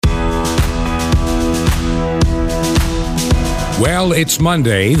Well, it's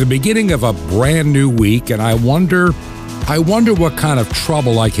Monday, the beginning of a brand new week, and I wonder what kind of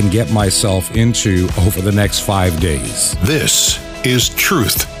trouble I can get myself into over the next 5 days. This is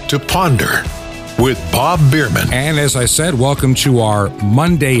Truth to Ponder with Bob Bierman. And as I said, welcome to our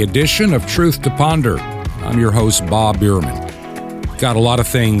Monday edition of Truth to Ponder. I'm your host, Bob Bierman. Got a lot of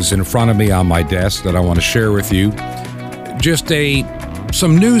things in front of me on my desk that I want to share with you. Just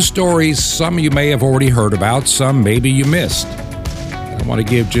some news stories, some you may have already heard about, some maybe you missed. I want to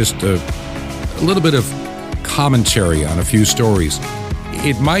give just a little bit of commentary on a few stories.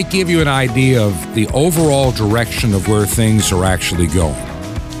 It might give you an idea of the overall direction of where things are actually going.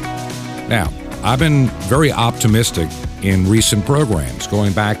 Now, I've been very optimistic in recent programs,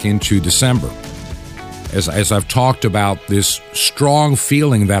 going back into December, as I've talked about this strong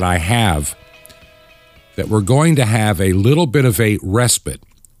feeling that I have that we're going to have a little bit of a respite.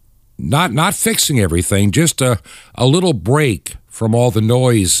 Not fixing everything, just a little break from all the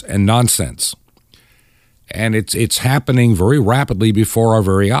noise and nonsense. And it's happening very rapidly before our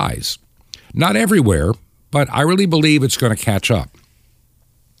very eyes. Not everywhere, but I really believe it's going to catch up.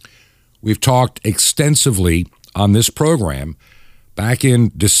 We've talked extensively on this program back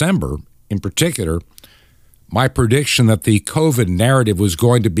in December, in particular, my prediction that the COVID narrative was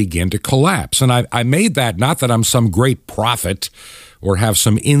going to begin to collapse. And I made that, not that I'm some great prophet or have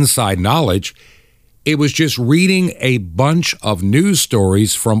some inside knowledge. It was just reading a bunch of news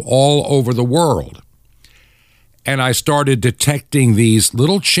stories from all over the world. And I started detecting these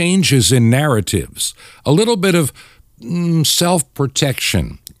little changes in narratives, a little bit of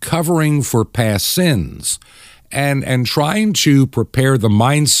self-protection, covering for past sins, and trying to prepare the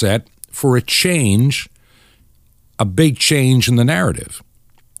mindset for a change, a big change in the narrative.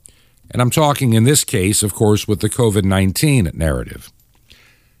 And I'm talking in this case, of course, with the COVID-19 narrative.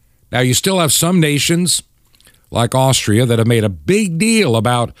 Now, you still have some nations, like Austria, that have made a big deal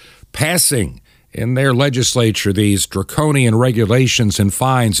about passing in their legislature these draconian regulations and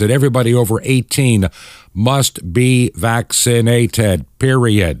fines that everybody over 18 must be vaccinated,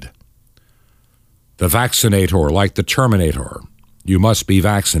 period. The vaccinator, like the Terminator, you must be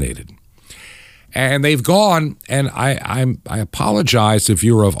vaccinated. And they've gone, and I apologize if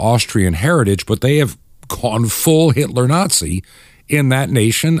you're of Austrian heritage, but they have gone full Hitler Nazi in that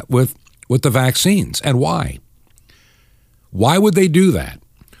nation with the vaccines. And why? Why would they do that?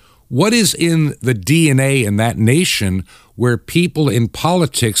 What is in the DNA in that nation where people in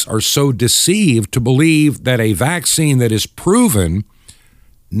politics are so deceived to believe that a vaccine that is proven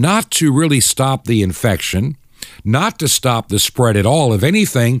not to really stop the infection, not to stop the spread at all, if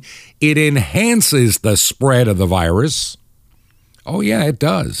anything, it enhances the spread of the virus? Oh, yeah, it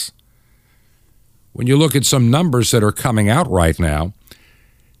does. When you look at some numbers that are coming out right now,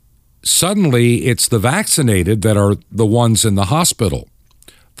 suddenly it's the vaccinated that are the ones in the hospital,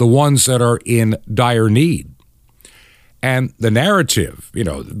 the ones that are in dire need. And the narrative,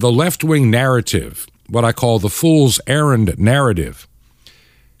 the left-wing narrative, what I call the fool's errand narrative,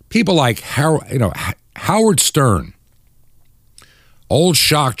 people like Howard Stern, old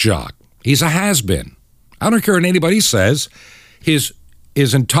shock jock, he's a has-been. I don't care what anybody says. His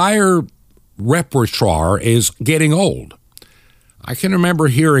entire repertoire is getting old. I can remember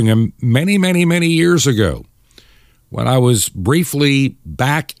hearing him many, many, many years ago when I was briefly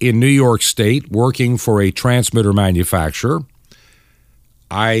back in New York State working for a transmitter manufacturer.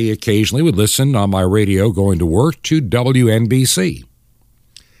 I occasionally would listen on my radio going to work to WNBC.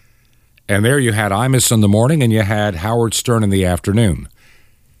 And there you had Imus in the morning and you had Howard Stern in the afternoon.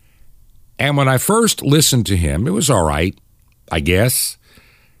 And when I first listened to him, it was all right, I guess.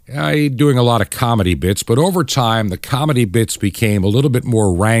 Doing a lot of comedy bits, but over time, the comedy bits became a little bit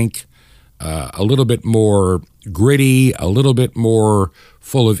more rank, a little bit more gritty, a little bit more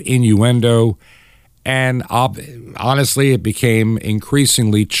full of innuendo, and honestly, it became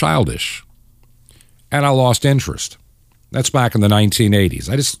increasingly childish. And I lost interest. That's back in the 1980s.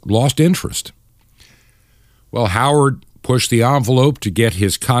 I just lost interest. Well, Howard pushed the envelope to get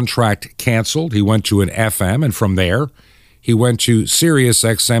his contract canceled. He went to an FM, and from there, he went to Sirius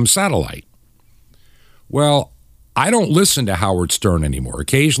XM satellite. Well, I don't listen to Howard Stern anymore.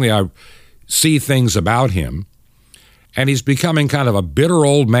 Occasionally I see things about him, and he's becoming kind of a bitter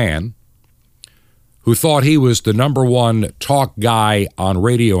old man who thought he was the number one talk guy on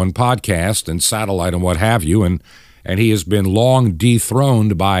radio and podcast and satellite and what have you, and he has been long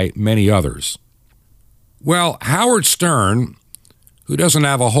dethroned by many others. Well, Howard Stern, who doesn't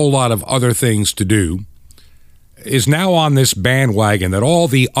have a whole lot of other things to do, is now on this bandwagon that all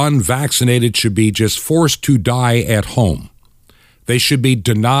the unvaccinated should be just forced to die at home. They should be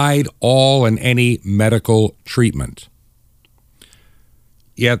denied all and any medical treatment.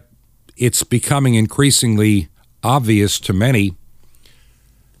 yet it's becoming increasingly obvious to many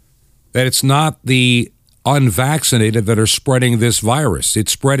that it's not the unvaccinated that are spreading this virus.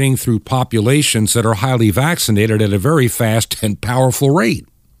 It's spreading through populations that are highly vaccinated at a very fast and powerful rate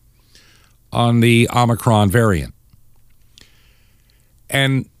on the Omicron variant.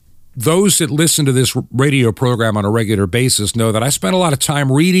 And those that listen to this radio program on a regular basis know that I spend a lot of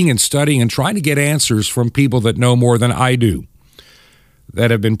time reading and studying and trying to get answers from people that know more than I do,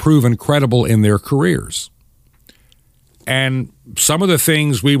 that have been proven credible in their careers. And some of the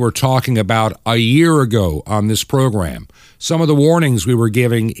things we were talking about a year ago on this program, some of the warnings we were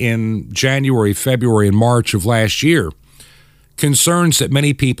giving in January, February, and March of last year, concerns that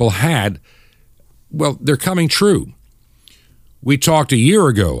many people had, well, they're coming true. We talked a year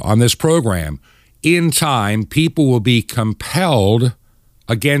ago on this program, in time, people will be compelled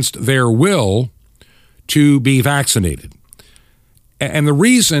against their will to be vaccinated. And the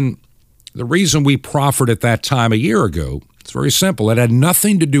reason we proffered at that time a year ago, it's very simple. It had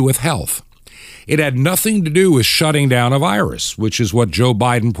nothing to do with health. It had nothing to do with shutting down a virus, which is what Joe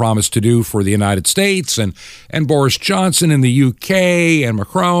Biden promised to do for the United States, and Boris Johnson in the UK, and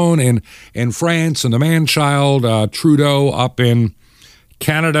Macron in France, and the man-child Trudeau up in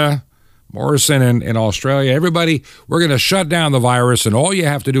Canada, Morrison in Australia. Everybody, we're going to shut down the virus, and all you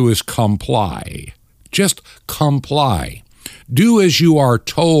have to do is comply. Just comply. Do as you are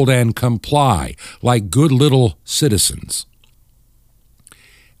told and comply, like good little citizens.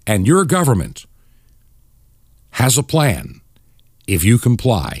 And your government has a plan if you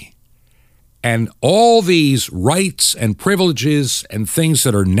comply. And all these rights and privileges and things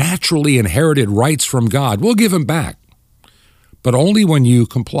that are naturally inherited rights from God, we'll give them back, but only when you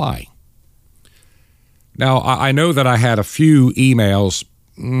comply. Now, I know that I had a few emails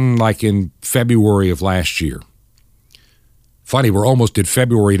like in February of last year. Funny, we're almost at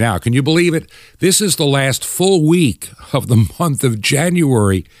February now. Can you believe it? This is the last full week of the month of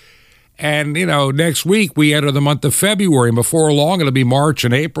January. And, next week we enter the month of February. And before long, it'll be March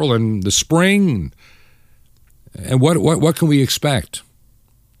and April and the spring. And what can we expect?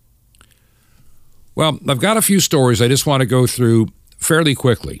 Well, I've got a few stories I just want to go through fairly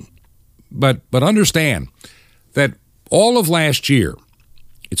quickly. But understand that all of last year,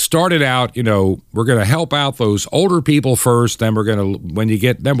 it started out, we're going to help out those older people first. Then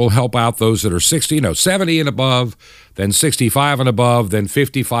we'll help out those that are 60, 70 and above, then 65 and above, then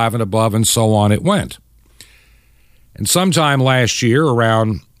 55 and above, and so on it went. And sometime last year,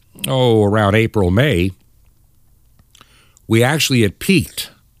 around April, May, we actually had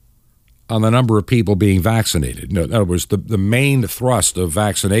peaked on the number of people being vaccinated. In other words, the main thrust of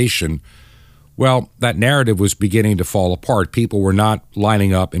vaccination, well, that narrative was beginning to fall apart. People were not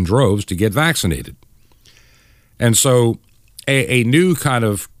lining up in droves to get vaccinated. And so a new kind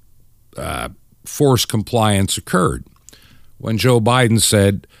of forced compliance occurred when Joe Biden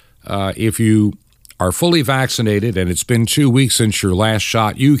said, if you are fully vaccinated and it's been 2 weeks since your last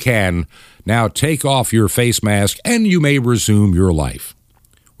shot, you can now take off your face mask and you may resume your life.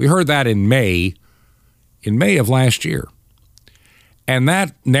 We heard that in May of last year. And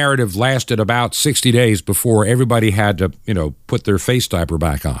that narrative lasted about 60 days before everybody had to, put their face diaper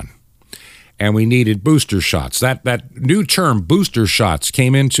back on. And we needed booster shots. That new term, booster shots,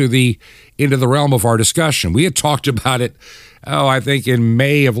 came into the realm of our discussion. We had talked about it, I think in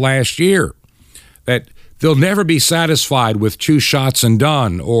May of last year, that they'll never be satisfied with 2 shots and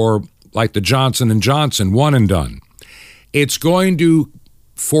done, or like the Johnson & Johnson, 1 and done. It's going to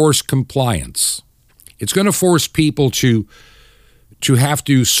force compliance. It's going to force people to have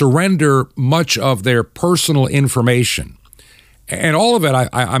to surrender much of their personal information. And all of it,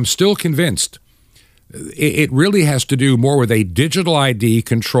 I'm still convinced, it really has to do more with a digital ID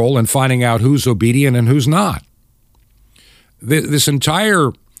control and finding out who's obedient and who's not. This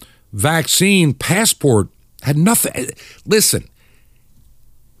entire vaccine passport had nothing. Listen,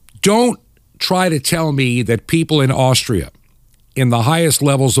 don't try to tell me that people in Austria, in the highest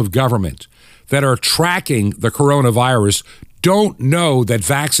levels of government, that are tracking the coronavirus don't know that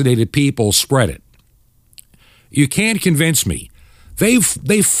vaccinated people spread it. You can't convince me. They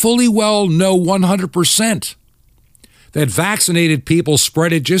fully well know 100% that vaccinated people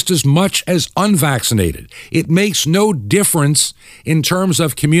spread it just as much as unvaccinated. It makes no difference in terms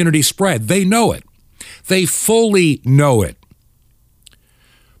of community spread. They know it. They fully know it.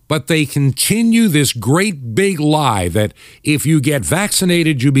 But they continue this great big lie that if you get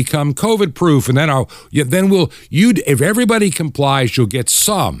vaccinated, you become COVID-proof, and if everybody complies, you'll get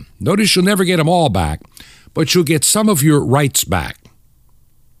some. Notice you'll never get them all back, but you'll get some of your rights back.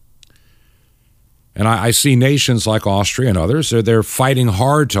 And I see nations like Austria and others, they're fighting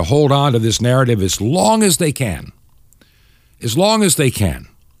hard to hold on to this narrative as long as they can. As long as they can.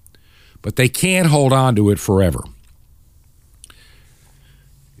 But they can't hold on to it forever.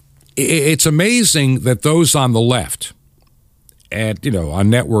 It's amazing that those on the left, on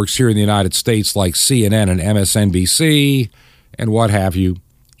networks here in the United States like CNN and MSNBC and what have you,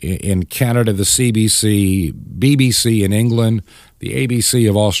 in Canada, the CBC, BBC in England, the ABC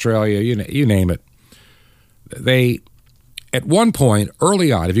of Australia, you name it. They, at one point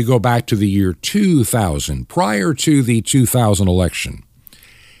early on, if you go back to the year 2000, prior to the 2000 election,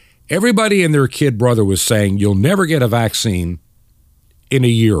 everybody and their kid brother was saying, you'll never get a vaccine in a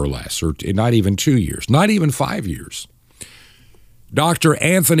year or less, or not even 2 years, not even 5 years. Dr.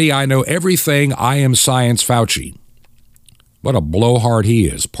 Anthony, I know everything, I am Science Fauci. What a blowhard he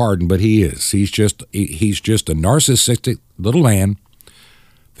is, pardon, but he is. He's just a narcissistic little man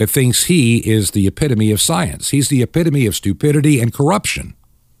that thinks he is the epitome of science. He's the epitome of stupidity and corruption.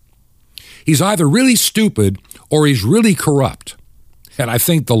 He's either really stupid or he's really corrupt. And I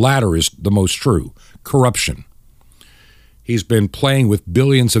think the latter is the most true, corruption. He's been playing with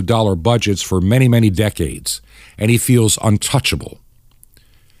billions of dollar budgets for many, many decades, and he feels untouchable.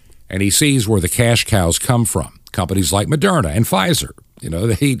 And he sees where the cash cows come from, companies like Moderna and Pfizer.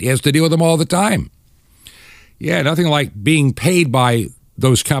 He has to deal with them all the time. Yeah, nothing like being paid by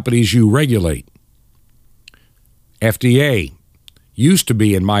those companies you regulate. FDA used to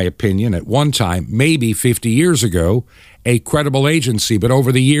be, in my opinion, at one time, maybe 50 years ago, a credible agency, but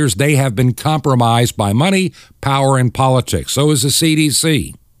over the years they have been compromised by money, power, and politics. So is the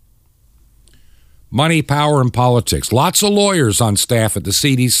CDC. Money, power, and politics. Lots of lawyers on staff at the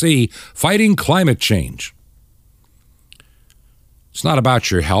CDC fighting climate change. It's not about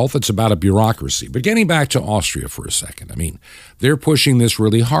your health, it's about a bureaucracy. But getting back to Austria for a second, they're pushing this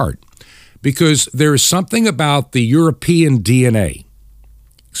really hard because there is something about the European DNA,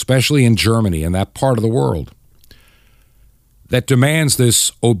 especially in Germany and that part of the world, that demands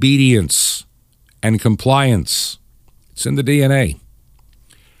this obedience and compliance. It's in the DNA.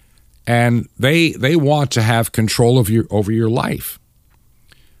 And they want to have control of over your life.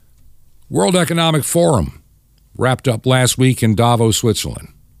 World Economic Forum wrapped up last week in Davos, Switzerland.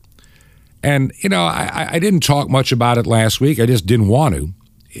 And, I didn't talk much about it last week. I just didn't want to.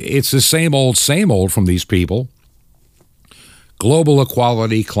 It's the same old from these people. Global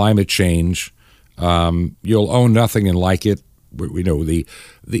equality, climate change. You'll own nothing and like it. We know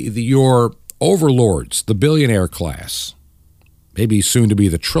your overlords, the billionaire class, maybe soon to be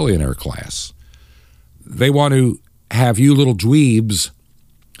the trillionaire class. They want to have you little dweebs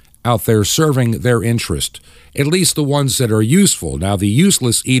out there serving their interest, at least the ones that are useful. Now, the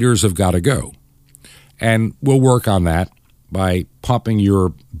useless eaters have got to go. And we'll work on that by pumping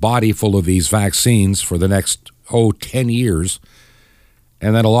your body full of these vaccines for the next, 10 years.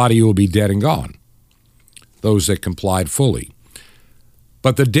 And then a lot of you will be dead and gone, those that complied fully.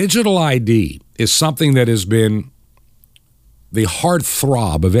 But the digital ID is something that has been the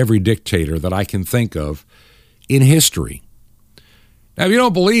heartthrob of every dictator that I can think of in history. Now, if you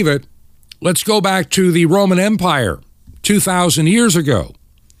don't believe it, let's go back to the Roman Empire 2,000 years ago.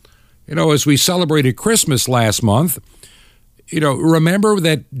 As we celebrated Christmas last month, remember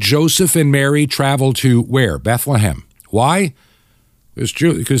that Joseph and Mary traveled to where? Bethlehem. Why?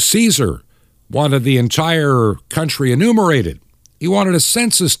 Because Caesar wanted the entire country enumerated. He wanted a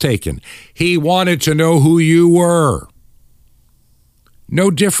census taken. He wanted to know who you were. No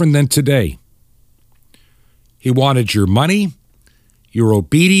different than today. He wanted your money, your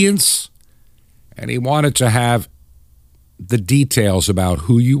obedience, and he wanted to have the details about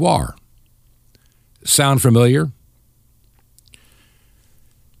who you are. Sound familiar?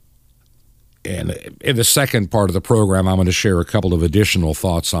 And in the second part of the program, I'm going to share a couple of additional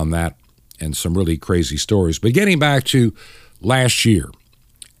thoughts on that and some really crazy stories. But getting back to last year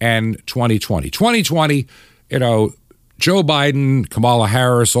and 2020. 2020, Joe Biden, Kamala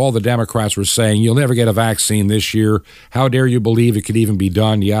Harris, all the Democrats were saying, you'll never get a vaccine this year. How dare you believe it could even be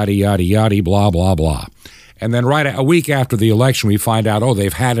done? Yada, yada, yada, blah, blah, blah. And then right a week after the election, we find out,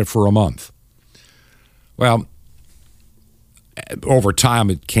 they've had it for a month. Well, over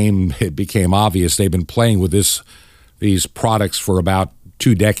time, it became obvious they've been playing with these products for about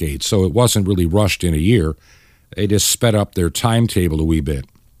 2 decades, so it wasn't really rushed in a year. They just sped up their timetable a wee bit.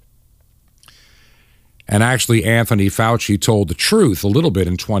 And actually, Anthony Fauci told the truth a little bit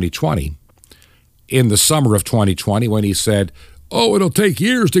in 2020, in the summer of 2020, when he said, it'll take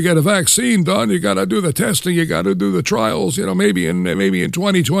years to get a vaccine done. You got to do the testing. You got to do the trials, maybe in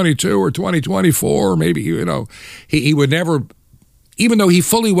 2022 or 2024, maybe, he would never, even though he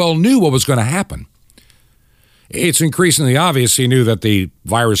fully well knew what was going to happen. It's increasingly obvious he knew that the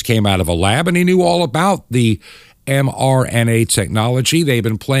virus came out of a lab, and he knew all about the mRNA technology. They've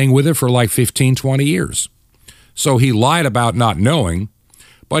been playing with it for like 15, 20 years. So he lied about not knowing,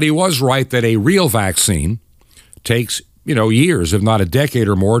 but he was right that a real vaccine takes, years, if not a decade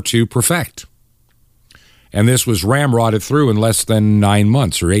or more, to perfect. And this was ramrodded through in less than 9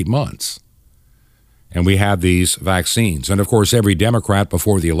 months or 8 months. And we have these vaccines. And, of course, every Democrat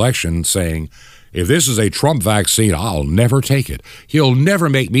before the election saying, if this is a Trump vaccine, I'll never take it. He'll never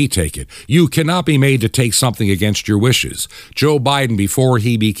make me take it. You cannot be made to take something against your wishes. Joe Biden, before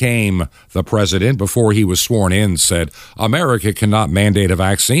he became the president, before he was sworn in, said, America cannot mandate a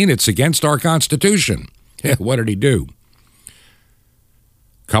vaccine. It's against our Constitution. What did he do?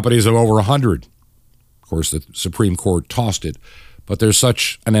 Companies of over 100. Of course, the Supreme Court tossed it. But there's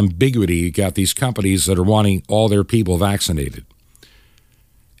such an ambiguity. You got these companies that are wanting all their people vaccinated.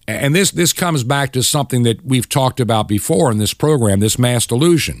 And this comes back to something that we've talked about before in this program, this mass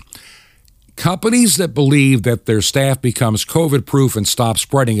delusion. Companies that believe that their staff becomes COVID-proof and stops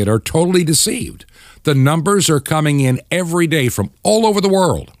spreading it are totally deceived. The numbers are coming in every day from all over the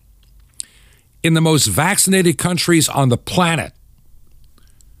world. In the most vaccinated countries on the planet,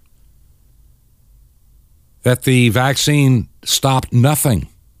 that the vaccine stopped nothing.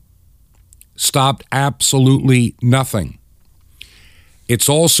 Stopped absolutely nothing. It's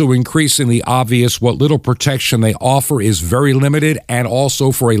also increasingly obvious what little protection they offer is very limited and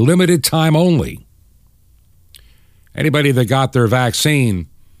also for a limited time only. Anybody that got their vaccine,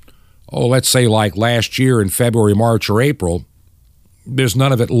 let's say like last year in February, March, or April, there's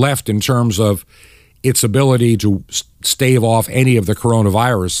none of it left in terms of its ability to stave off any of the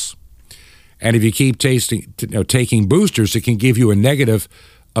coronavirus. And if you keep taking boosters, it can give you a negative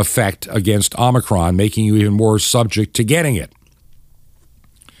effect against Omicron, making you even more subject to getting it.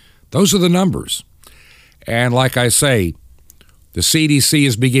 Those are the numbers. And like I say, the CDC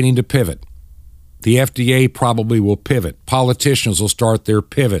is beginning to pivot. The FDA probably will pivot. Politicians will start their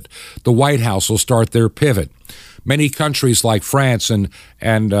pivot. The White House will start their pivot. Many countries like France and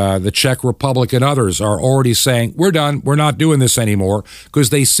the Czech Republic and others are already saying, we're done, we're not doing this anymore, because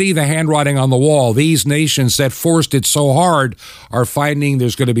they see the handwriting on the wall. These nations that forced it so hard are finding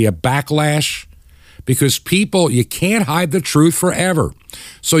there's going to be a backlash, because people, you can't hide the truth forever.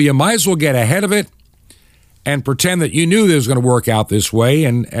 So you might as well get ahead of it and pretend that you knew this was going to work out this way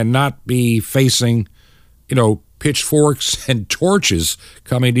and not be facing, pitchforks and torches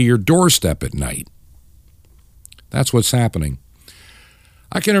coming to your doorstep at night. That's what's happening.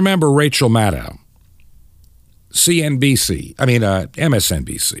 I can remember Rachel Maddow, MSNBC.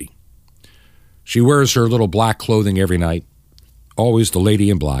 She wears her little black clothing every night, always the lady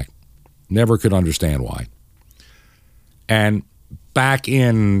in black. Never could understand why. And back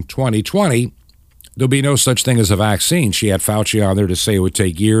in 2020, there'll be no such thing as a vaccine. She had Fauci on there to say it would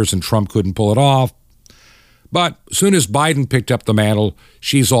take years and Trump couldn't pull it off. But as soon as Biden picked up the mantle,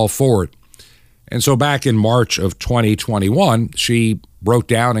 she's all for it. And so back in March of 2021, she broke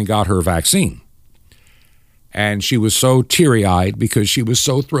down and got her vaccine. And she was so teary-eyed because she was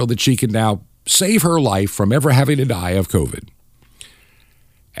so thrilled that she could now save her life from ever having to die of COVID.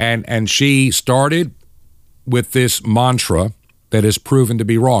 And she started with this mantra that has proven to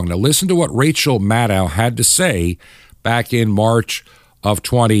be wrong. Now listen to what Rachel Maddow had to say back in March of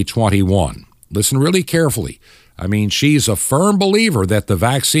 2021. Listen really carefully. I mean, she's a firm believer that the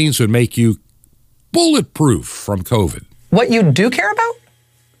vaccines would make you bulletproof from COVID. What you do care about?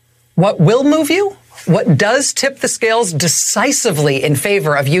 What will move you? What does tip the scales decisively in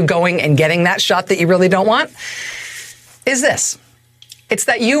favor of you going and getting that shot that you really don't want? Is this. It's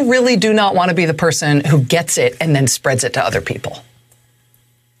that you really do not want to be the person who gets it and then spreads it to other people.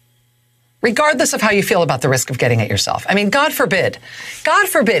 Regardless of how you feel about the risk of getting it yourself. I mean, God forbid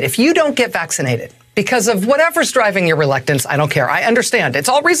if you don't get vaccinated because of whatever's driving your reluctance, I don't care. I understand. It's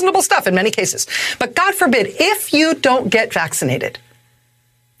all reasonable stuff in many cases. But God forbid, if you don't get vaccinated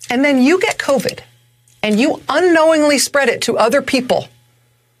and then you get COVID and you unknowingly spread it to other people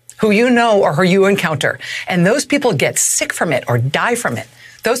who you know or who you encounter, and those people get sick from it or die from it,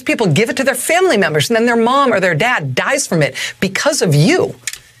 those people give it to their family members and then their mom or their dad dies from it because of you,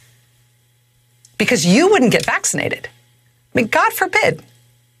 because you wouldn't get vaccinated. I mean, God forbid. I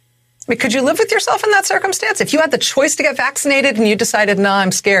mean, could you live with yourself in that circumstance? If you had the choice to get vaccinated and you decided, no,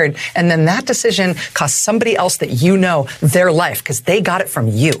 I'm scared, and then that decision cost somebody else that you know their life because they got it from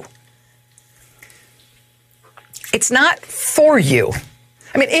you. It's not for you.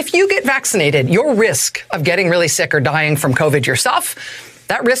 I mean, if you get vaccinated, your risk of getting really sick or dying from COVID yourself,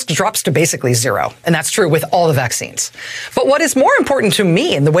 that risk drops to basically zero. And that's true with all the vaccines. But what is more important to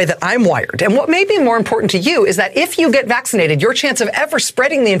me in the way that I'm wired, and what may be more important to you, is that if you get vaccinated, your chance of ever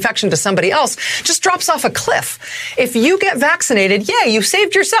spreading the infection to somebody else just drops off a cliff. If you get vaccinated, yeah, you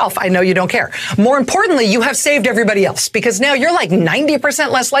saved yourself. I know you don't care. More importantly, you have saved everybody else, because now you're like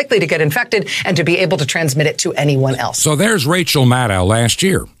 90% less likely to get infected and to be able to transmit it to anyone else. So there's Rachel Maddow last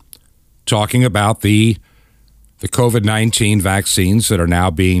year talking about the COVID-19 vaccines that are now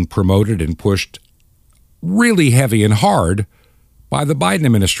being promoted and pushed really heavy and hard by the Biden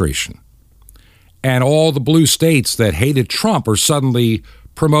administration. And all the blue states that hated Trump are suddenly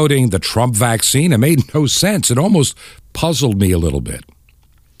promoting the Trump vaccine. It made no sense. It almost puzzled me a little bit.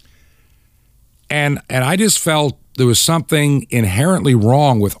 And I just felt there was something inherently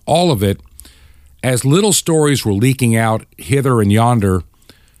wrong with all of it as little stories were leaking out hither and yonder.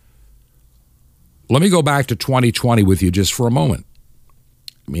 Let me go back to 2020 with you just for a moment.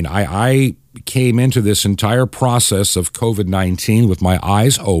 I mean, I came into this entire process of COVID-19 with my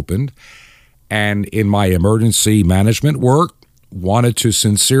eyes opened, and in my emergency management work, wanted to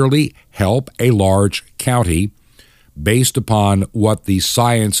sincerely help a large county based upon what the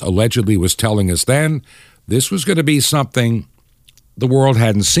science allegedly was telling us then. This was going to be something the world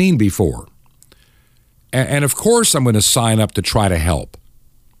hadn't seen before. And of course, I'm going to sign up to try to help.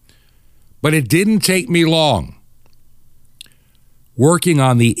 But it didn't take me long working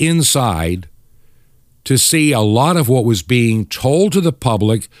on the inside to see a lot of what was being told to the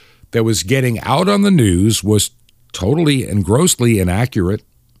public that was getting out on the news was totally and grossly inaccurate.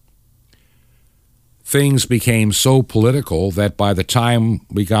 Things became so political that by the time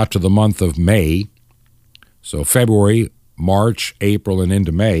we got to the month of May, so February, March, April, and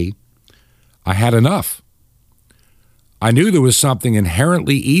into May, I had enough. I knew there was something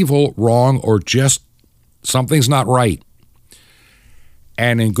inherently evil, wrong, or just something's not right.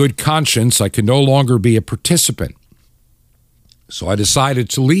 And in good conscience, I could no longer be a participant. So I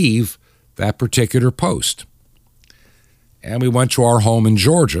decided to leave that particular post. And we went to our home in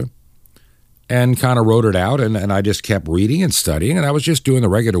Georgia and kind of wrote it out. And I just kept reading and studying. And I was just doing the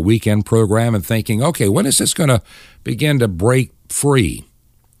regular weekend program and thinking, okay, when is this going to begin to break free?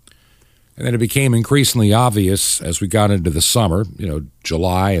 And then it became increasingly obvious as we got into the summer,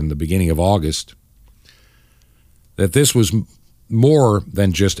 July and the beginning of August, that this was more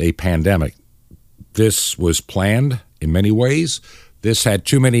than just a pandemic. This was planned in many ways. This had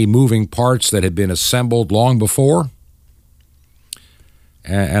too many moving parts that had been assembled long before.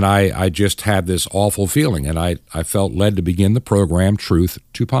 And I just had this awful feeling, and I felt led to begin the program Truth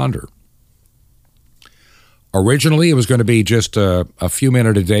to Ponder. Originally, it was going to be just a few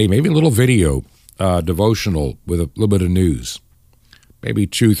minutes a day, maybe a little video devotional with a little bit of news, maybe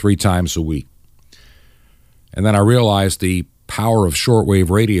 2-3 times a week. And then I realized the power of shortwave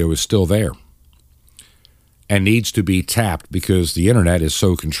radio is still there and needs to be tapped because the internet is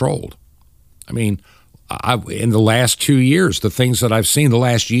so controlled. I mean, in the last 2 years, the things that I've seen the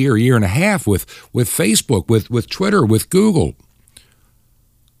last year and a half with Facebook, with Twitter, with Google,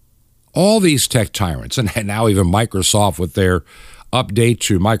 all these tech tyrants, and now even Microsoft with their update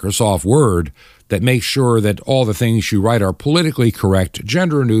to Microsoft Word that makes sure that all the things you write are politically correct,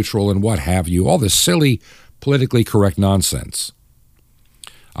 gender neutral, and what have you, all this silly, politically correct nonsense.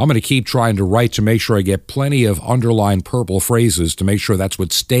 I'm going to keep trying to write to make sure I get plenty of underlined purple phrases to make sure that's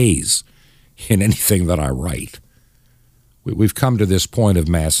what stays in anything that I write. We've come to this point of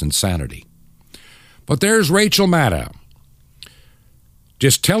mass insanity. But there's Rachel Maddow,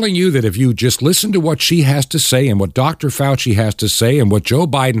 just telling you that if you just listen to what she has to say and what Dr. Fauci has to say and what Joe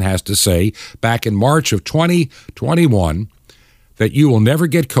Biden has to say back in March of 2021, that you will never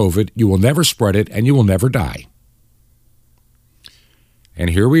get COVID, you will never spread it, and you will never die.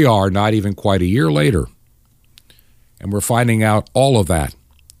 And here we are, not even quite a year later, and we're finding out all of that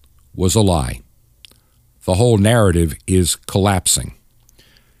was a lie. The whole narrative is collapsing.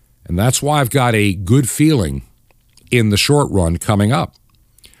 And that's why I've got a good feeling in the short run coming up.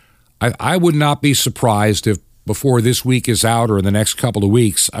 I would not be surprised if before this week is out or in the next couple of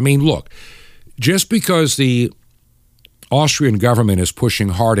weeks. I mean, look, just because the Austrian government is pushing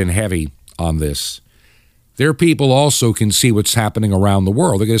hard and heavy on this, their people also can see what's happening around the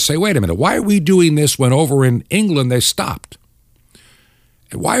world. They're going to say, wait a minute, why are we doing this when over in England they stopped?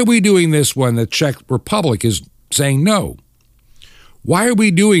 And why are we doing this when the Czech Republic is saying no? Why are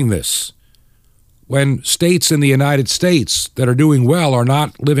we doing this when states in the United States that are doing well are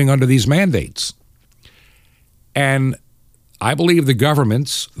not living under these mandates? And I believe the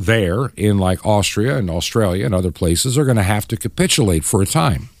governments there in like Austria and Australia and other places are going to have to capitulate for a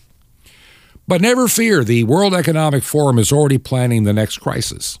time. But never fear, the World Economic Forum is already planning the next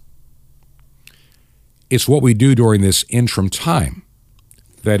crisis. It's what we do during this interim time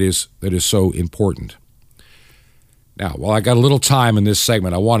that is so important. Now, while I got a little time in this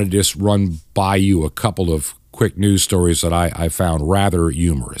segment, I want to just run by you a couple of quick news stories that I found rather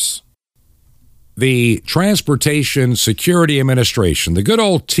humorous. The Transportation Security Administration, the good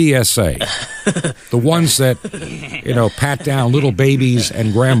old TSA, the ones that, pat down little babies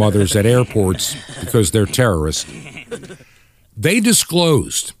and grandmothers at airports because they're terrorists, they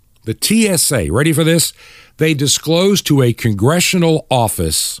disclosed, the TSA, ready for this? They disclosed to a congressional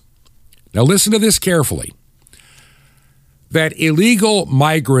office, now listen to this carefully, that illegal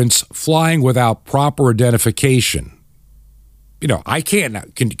migrants flying without proper identification, I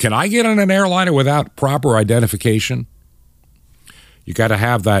can't. Can I get on an airliner without proper identification? You got to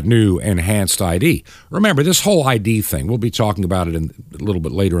have that new enhanced ID. Remember, this whole ID thing, we'll be talking about it a little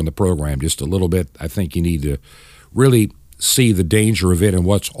bit later in the program, just a little bit. I think you need to really see the danger of it and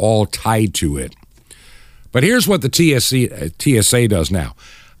what's all tied to it. But here's what the TSA does now.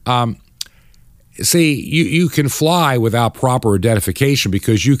 See, you can fly without proper identification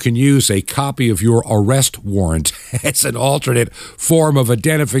because you can use a copy of your arrest warrant as an alternate form of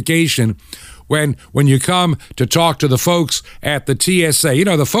identification when you come to talk to the folks at the TSA.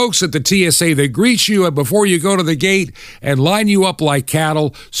 The folks at the TSA, they greet you before you go to the gate and line you up like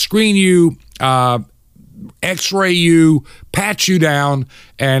cattle, screen you, x-ray you, pat you down,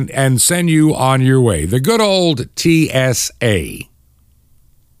 and send you on your way. The good old TSA.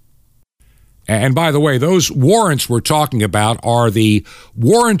 And by the way, those warrants we're talking about are the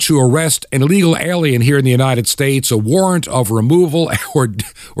warrant to arrest an illegal alien here in the United States, a warrant of removal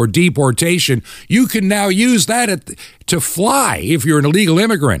or deportation. You can now use that to fly if you're an illegal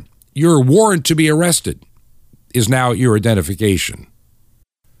immigrant. Your warrant to be arrested is now your identification.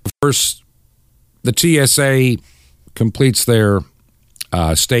 First, the TSA completes their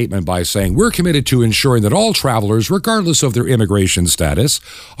statement by saying, we're committed to ensuring that all travelers, regardless of their immigration status,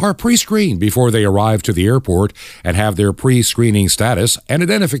 are pre-screened before they arrive to the airport and have their pre-screening status and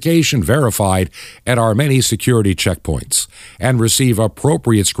identification verified at our many security checkpoints and receive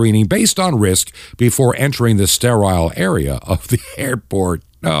appropriate screening based on risk before entering the sterile area of the airport.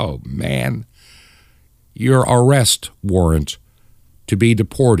 Oh, man. Your arrest warrant to be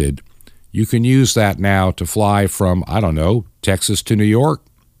deported, you can use that now to fly from, Texas to New York,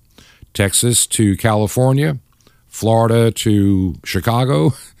 Texas to California, Florida to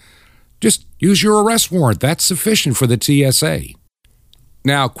Chicago. Just use your arrest warrant. That's sufficient for the TSA.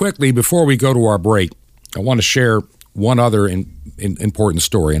 Now, quickly, before we go to our break, I want to share one other important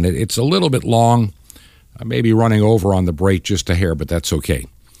story, and it's a little bit long. I may be running over on the break just a hair, but that's okay.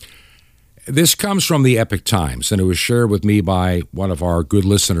 This comes from the Epoch Times, and it was shared with me by one of our good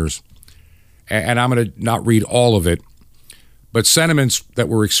listeners. And I'm going to not read all of it, but sentiments that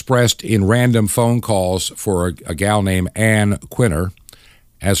were expressed in random phone calls for a gal named Ann Quinner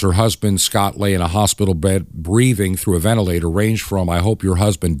as her husband Scott lay in a hospital bed breathing through a ventilator ranged from, I hope your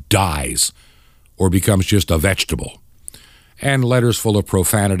husband dies or becomes just a vegetable. And letters full of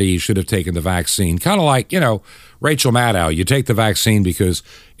profanity, should have taken the vaccine. Kind of like, Rachel Maddow, you take the vaccine because,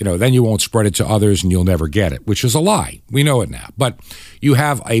 then you won't spread it to others and you'll never get it, which is a lie. We know it now. But you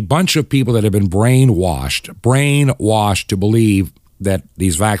have a bunch of people that have been brainwashed to believe that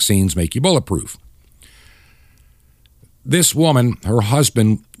these vaccines make you bulletproof. This woman, her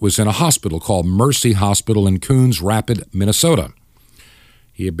husband, was in a hospital called Mercy Hospital in Coons Rapids, Minnesota.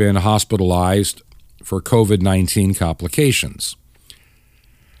 He had been hospitalized for COVID-19 complications.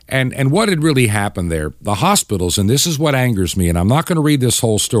 And what had really happened there, the hospitals, and this is what angers me, and I'm not going to read this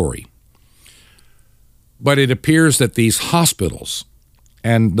whole story, but it appears that these hospitals,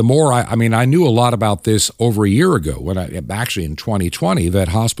 and the more I knew a lot about this over a year ago, actually in 2020, that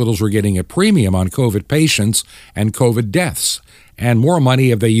hospitals were getting a premium on COVID patients and COVID deaths, and more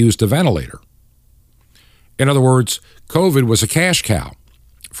money if they used a ventilator. In other words, COVID was a cash cow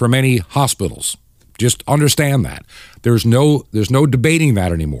for many hospitals. Just understand that. There's no debating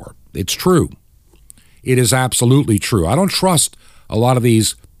that anymore. It's true. It is absolutely true. I don't trust a lot of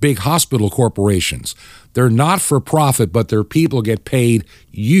these big hospital corporations. They're not for profit, but their people get paid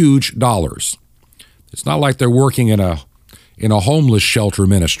huge dollars. It's not like they're working in a homeless shelter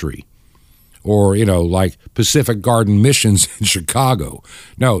ministry or, like Pacific Garden Missions in Chicago.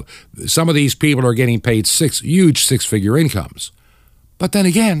 No, some of these people are getting paid huge six-figure incomes. But then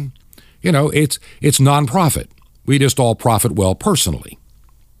again, it's nonprofit. We just all profit well personally.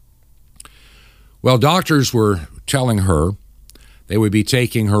 Well, doctors were telling her they would be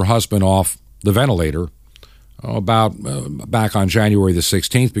taking her husband off the ventilator back on January the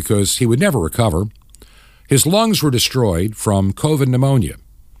 16th because he would never recover. His lungs were destroyed from COVID pneumonia,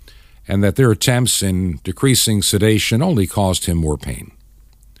 and that their attempts in decreasing sedation only caused him more pain.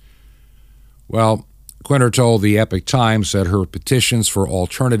 Well, Quinter told the Epoch Times that her petitions for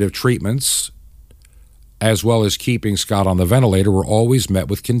alternative treatments, as well as keeping Scott on the ventilator, were always met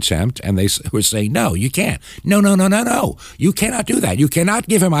with contempt, and they would say, no, you can't. No. You cannot do that. You cannot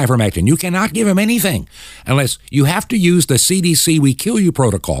give him ivermectin. You cannot give him anything unless you have to use the CDC we kill you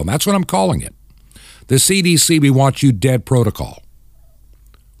protocol, and that's what I'm calling it. The CDC we want you dead protocol.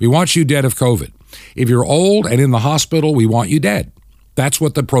 We want you dead of COVID. If you're old and in the hospital, we want you dead. That's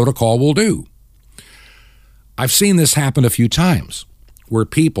what the protocol will do. I've seen this happen a few times where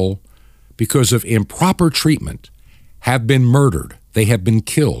people, because of improper treatment, have been murdered. They have been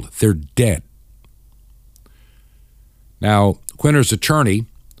killed. They're dead. Now, Quinter's attorney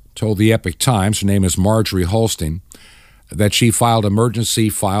told the Epoch Times, her name is Marjorie Holstein, that she filed emergency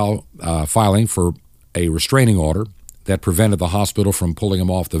filing for a restraining order that prevented the hospital from pulling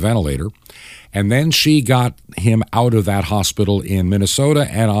him off the ventilator. And then she got him out of that hospital in Minnesota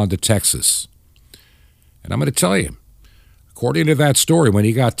and on to Texas. And I'm going to tell you, according to that story, when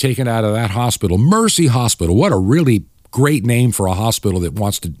he got taken out of that hospital, Mercy Hospital, what a really great name for a hospital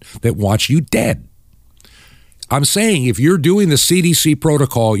that wants you dead. I'm saying if you're doing the CDC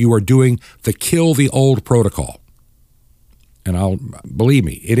protocol, you are doing the kill the old protocol. And believe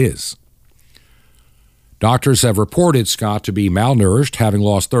me, it is. Doctors have reported Scott to be malnourished, having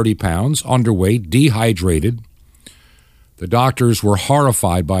lost 30 pounds, underweight, dehydrated. The doctors were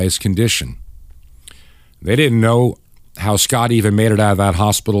horrified by his condition. They didn't know how Scott even made it out of that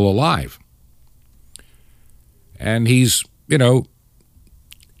hospital alive. And he's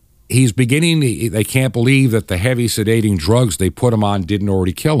beginning, they can't believe that the heavy sedating drugs they put him on didn't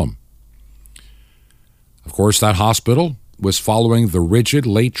already kill him. Of course, that hospital was following the rigid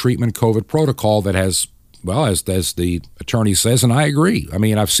late treatment COVID protocol that has, well, as the attorney says, and I agree. I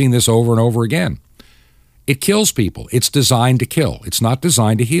mean, I've seen this over and over again. It kills people. It's designed to kill. It's not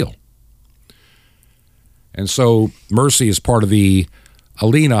designed to heal. And so Mercy is part of the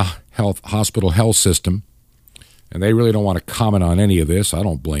Alena Hospital health system, and they really don't want to comment on any of this. I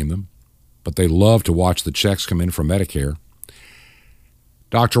don't blame them, but they love to watch the checks come in from Medicare.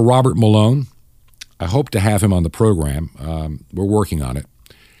 Dr. Robert Malone, I hope to have him on the program. We're working on it.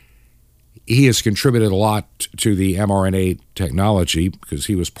 He has contributed a lot to the mRNA technology because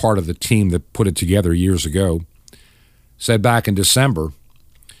he was part of the team that put it together years ago. Said back in December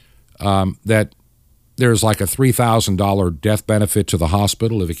that there's like a $3,000 death benefit to the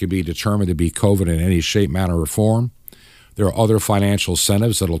hospital if it can be determined to be COVID in any shape, manner, or form. There are other financial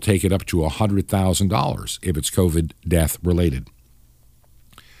incentives that will take it up to $100,000 if it's COVID death related.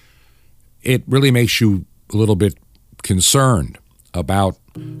 It really makes you a little bit concerned about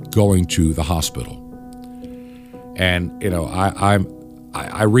going to the hospital. And,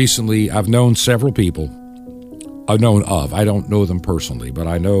 I've known several people, I don't know them personally, but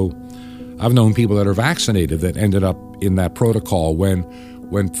I've known people that are vaccinated that ended up in that protocol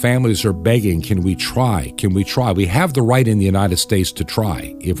when families are begging, can we try? We have the right in the United States to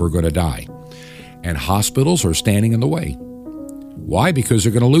try if we're going to die. And hospitals are standing in the way. Why? Because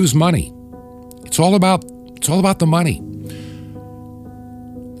they're going to lose money. It's all about the money.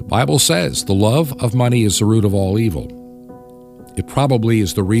 The Bible says the love of money is the root of all evil. It probably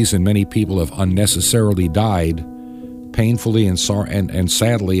is the reason many people have unnecessarily died painfully and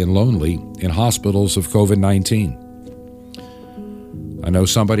sadly and lonely in hospitals of COVID-19. I know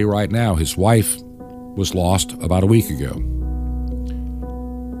somebody right now, his wife was lost about a week ago.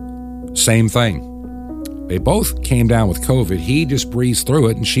 Same thing. They both came down with COVID. He just breezed through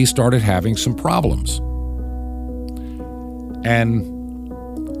it, and she started having some problems. And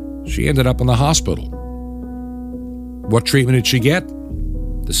she ended up in the hospital. What treatment did she get?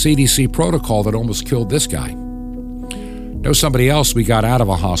 The CDC protocol that almost killed this guy. Know somebody else we got out of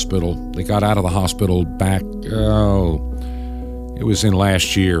a hospital. They got out of the hospital back, it was in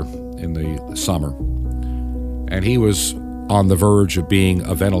last year in the summer. And he was on the verge of being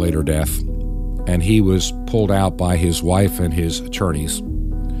a ventilator death. And he was pulled out by his wife and his attorneys.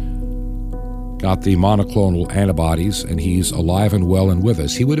 Got the monoclonal antibodies, and he's alive and well and with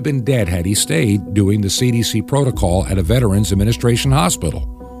us. He would have been dead had he stayed doing the CDC protocol at a Veterans Administration hospital.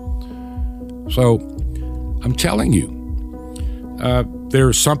 So, I'm telling you,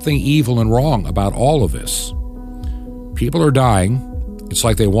 there's something evil and wrong about all of this. People are dying. It's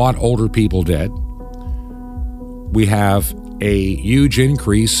like they want older people dead. We have a huge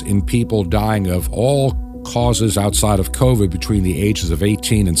increase in people dying of all causes outside of COVID between the ages of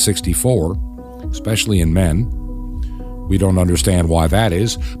 18 and 64. especially in men. We don't understand why that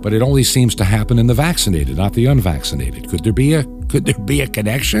is, but it only seems to happen in the vaccinated, not the unvaccinated. Could there be a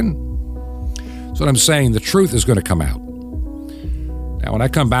connection? That's what I'm saying. The truth is going to come out. Now, when I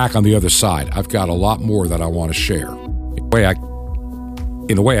come back on the other side, I've got a lot more that I want to share. In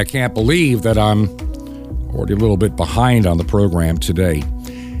a way, I can't believe that I'm already a little bit behind on the program today.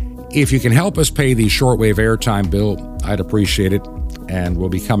 If you can help us pay the shortwave airtime bill, I'd appreciate it. And we'll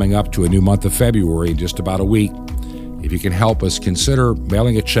be coming up to a new month of February in just about a week. If you can help us, consider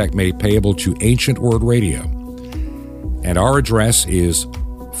mailing a check made payable to Ancient Word Radio. And our address is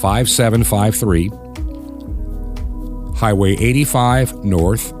 5753 Highway 85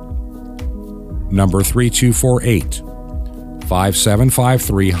 North, number 3248.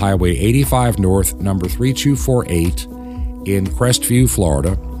 5753 Highway 85 North, number 3248 in Crestview,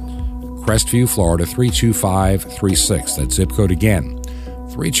 Florida. Crestview, Florida, 32536. That zip code again,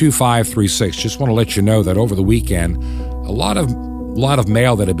 32536. Just want to let you know that over the weekend, a lot of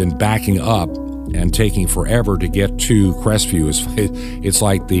mail that had been backing up and taking forever to get to Crestview, it's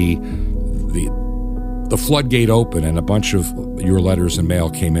like the floodgate opened and a bunch of your letters and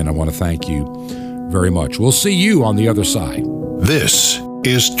mail came in. I want to thank you very much. We'll see you on the other side. This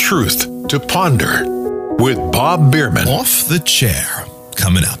is Truth to Ponder with Bob Bierman. Off the Chair,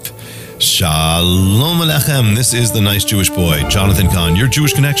 coming up. Shalom Aleichem. This is the nice Jewish boy, Jonathan Cahn, your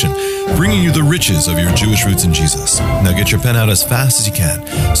Jewish connection, bringing you the riches of your Jewish roots in Jesus. Now get your pen out as fast as you can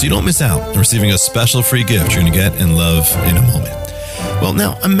so you don't miss out on receiving a special free gift you're going to get and love in a moment. Well,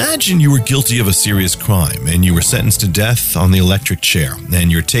 now imagine you were guilty of a serious crime and you were sentenced to death on the electric chair.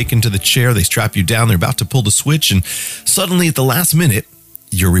 And you're taken to the chair, they strap you down, they're about to pull the switch, and suddenly at the last minute,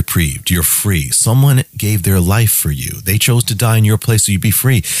 you're reprieved. You're free. Someone gave their life for you. They chose to die in your place so you'd be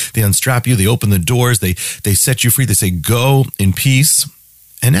free. They unstrap you. They open the doors. They set you free. They say, go in peace.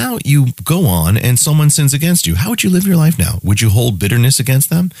 And now you go on and someone sins against you. How would you live your life now? Would you hold bitterness against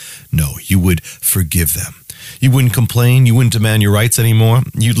them? No, you would forgive them. You wouldn't complain. You wouldn't demand your rights anymore.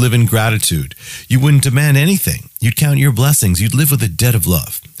 You'd live in gratitude. You wouldn't demand anything. You'd count your blessings. You'd live with a debt of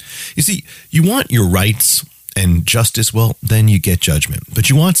love. You see, you want your rights and justice, well, then you get judgment. But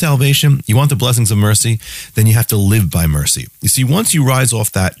you want salvation, you want the blessings of mercy, then you have to live by mercy. You see, once you rise off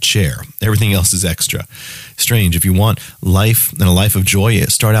that chair, everything else is extra. Strange, if you want life and a life of joy,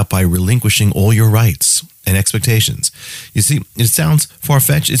 start out by relinquishing all your rights and expectations. You see, it sounds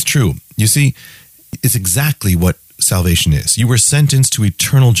far-fetched, it's true. You see, it's exactly what salvation is. You were sentenced to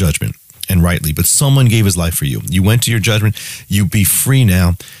eternal judgment. And rightly, but someone gave his life for you. You went to your judgment. You be free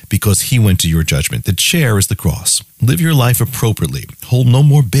now because he went to your judgment. The chair is the cross. Live your life appropriately. Hold no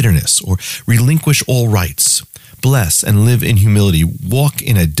more bitterness or relinquish all rights. Bless and live in humility. Walk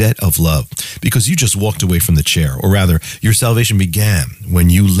in a debt of love because you just walked away from the chair, or rather, your salvation began when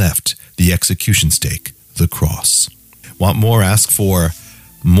you left the execution stake, the cross. Want more? Ask for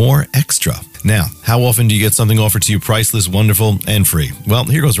more extra. Now, how often do you get something offered to you priceless, wonderful, and free? Well,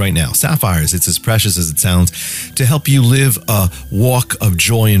 here goes right now. Sapphires, it's as precious as it sounds, to help you live a walk of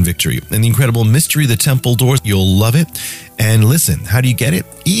joy and victory. And the incredible mystery, the temple doors, you'll love it. And listen, how do you get it?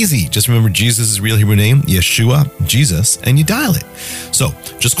 Easy. Just remember Jesus' real Hebrew name, Yeshua, Jesus, and you dial it. So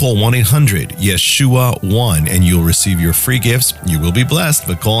just call 1-800-YESHUA-1 and you'll receive your free gifts. You will be blessed,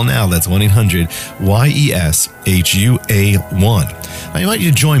 but call now. That's 1-800-YESHUA-1. I invite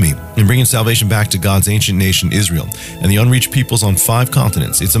you to join me in bringing salvation back to God's ancient nation, Israel, and the unreached peoples on 5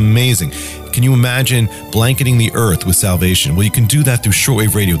 continents. It's amazing. Can you imagine blanketing the earth with salvation? Well, you can do that through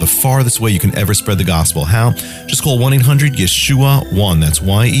shortwave radio, the farthest way you can ever spread the gospel. How? Just call 1-800-YESHUA-1. That's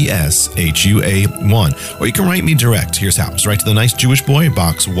YESHUA-1. Or you can write me direct. Here's how. Just write to the Nice Jewish Boy,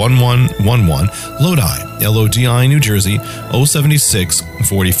 Box 1111, Lodi, L-O-D-I, New Jersey,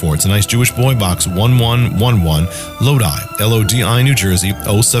 07644. It's a Nice Jewish Boy, Box 1111, Lodi, L-O-D-I, New Jersey,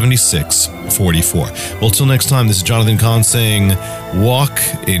 07644. Well, till next time, this is Jonathan Cahn saying, walk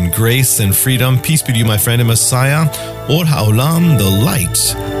in grace and freedom. Peace be to you, my friend and Messiah. Or Ha'olam, the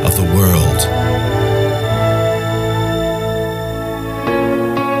light of the world.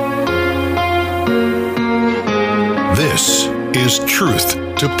 This is Truth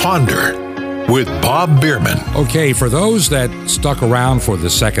to Ponder with Bob Bierman. Okay, for those that stuck around for the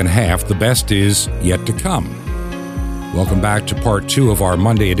second half, the best is yet to come. Welcome back to part 2 of our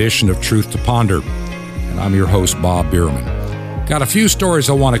Monday edition of Truth to Ponder. And I'm your host, Bob Bierman. Got a few stories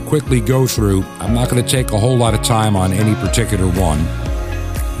I want to quickly go through. I'm not going to take a whole lot of time on any particular one.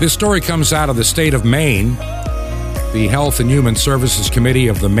 This story comes out of the state of Maine. The Health and Human Services Committee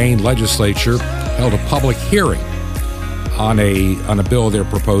of the Maine Legislature held a public hearing on a bill they're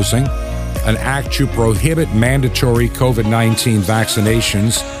proposing, an act to prohibit mandatory COVID-19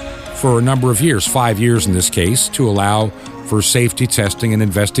 vaccinations for a number of years, 5 years in this case, to allow for safety testing and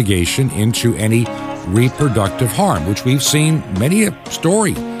investigation into any reproductive harm, which we've seen many a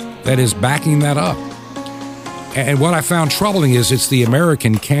story that is backing that up. And what I found troubling is it's the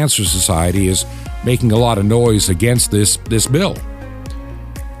American Cancer Society is making a lot of noise against this bill.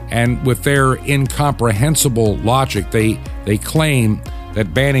 And with their incomprehensible logic, they claim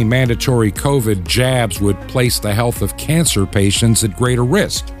that banning mandatory COVID jabs would place the health of cancer patients at greater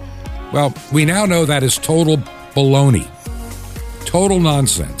risk. Well, we now know that is total baloney, total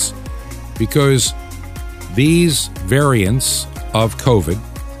nonsense, because these variants of COVID,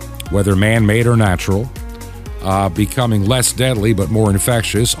 whether man-made or natural, becoming less deadly but more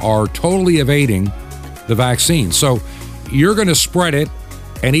infectious, are totally evading the vaccine. So you're going to spread it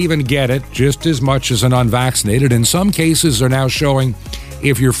and even get it just as much as an unvaccinated. In some cases, they're now showing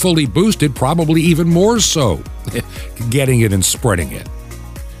if you're fully boosted, probably even more so, getting it and spreading it.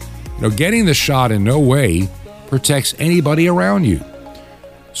 You know, getting the shot in no way protects anybody around you.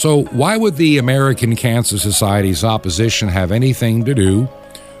 So why would the American Cancer Society's opposition have anything to do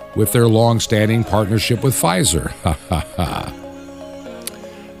with their long-standing partnership with Pfizer?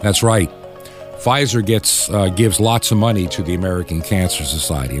 That's right. Pfizer gives lots of money to the American Cancer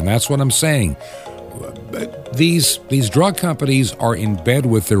Society, and that's what I'm saying. These drug companies are in bed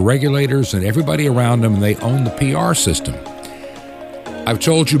with their regulators and everybody around them, and they own the PR system. I've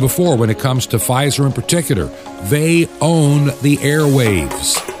told you before, when it comes to Pfizer in particular, they own the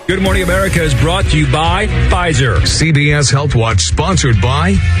airwaves. Good Morning America is brought to you by Pfizer. CBS Health Watch sponsored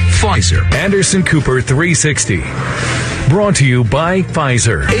by Pfizer. Anderson Cooper 360. Brought to you by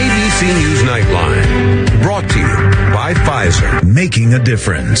Pfizer. ABC News Nightline. Brought to you by Pfizer. Making a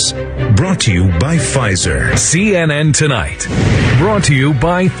difference. Brought to you by Pfizer. CNN Tonight. Brought to you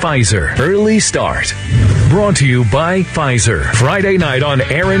by Pfizer. Early Start. Brought to you by Pfizer. Friday night on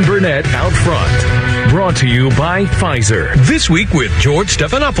Aaron Burnett Out Front. Brought to you by Pfizer. This Week with George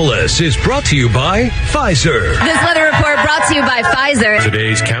Stephanopoulos is brought to you by Pfizer. This weather report brought to you by Pfizer.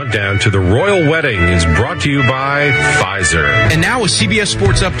 Today's countdown to the royal wedding is brought to you by Pfizer. And now a CBS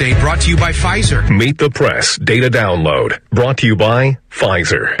Sports Update brought to you by Pfizer. Meet the Press Data Download brought to you by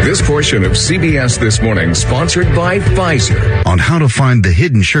Pfizer. This portion of CBS This Morning sponsored by Pfizer. On how to find the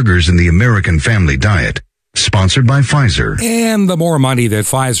hidden sugars in the American family diet. Sponsored by Pfizer. And the more money that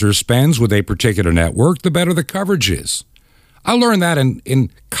Pfizer spends with a particular network, the better the coverage is. I learned that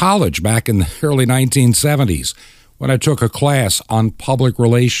in college back in the early 1970s when I took a class on public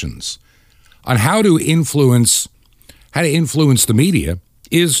relations. On how to influence the media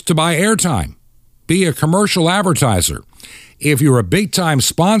is to buy airtime. Be a commercial advertiser. If you're a big-time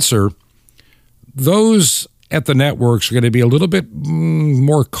sponsor, those at the networks are going to be a little bit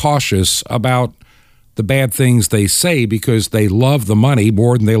more cautious about the bad things they say because they love the money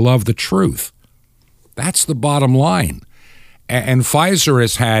more than they love the truth. That's the bottom line. And Pfizer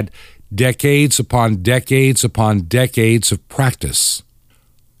has had decades upon decades upon decades of practice.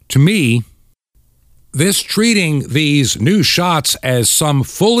 To me, this treating these new shots as some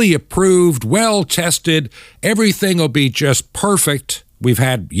fully approved, well-tested, everything will be just perfect, we've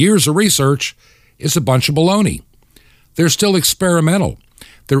had years of research, is a bunch of baloney. They're still experimental.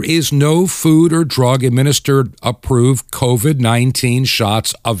 There is no food or drug administered approved COVID-19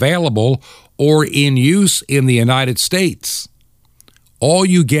 shots available or in use in the United States. All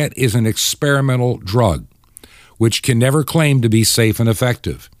you get is an experimental drug, which can never claim to be safe and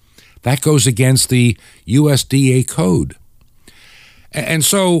effective. That goes against the USDA code. And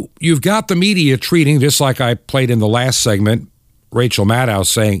so you've got the media treating, just like I played in the last segment, Rachel Maddow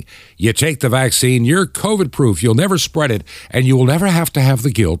saying, you take the vaccine, you're COVID-proof, you'll never spread it, and you will never have to have the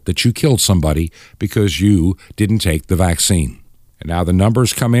guilt that you killed somebody because you didn't take the vaccine. And now the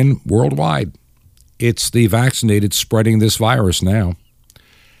numbers come in worldwide. It's the vaccinated spreading this virus now.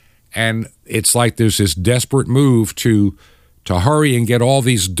 And it's like there's this desperate move to hurry and get all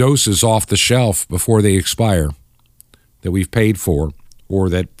these doses off the shelf before they expire that we've paid for, or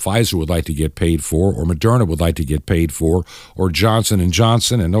that Pfizer would like to get paid for, or Moderna would like to get paid for, or Johnson &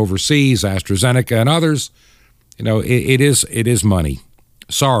 Johnson and overseas, AstraZeneca and others. You know, it is money.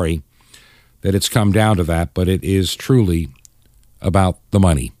 Sorry that it's come down to that, but it is truly about the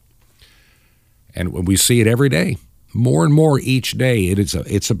money. And we see it every day, more and more each day.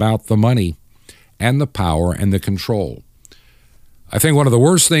 It's about the money and the power and the control. I think one of the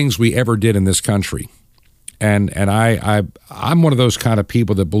worst things we ever did in this country, and I'm one of those kind of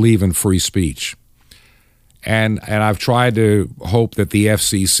people that believe in free speech. And I've tried to hope that the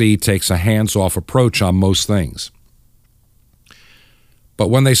FCC takes a hands-off approach on most things. But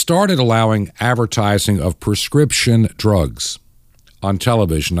when they started allowing advertising of prescription drugs, on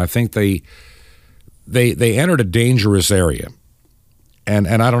television. I think they entered a dangerous area. And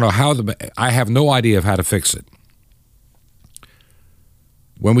I don't know I have no idea of how to fix it.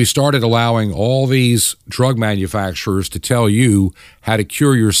 When we started allowing all these drug manufacturers to tell you how to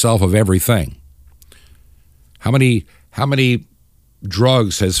cure yourself of everything. How many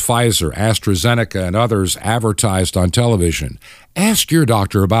drugs has Pfizer, AstraZeneca, and others advertised on television? Ask your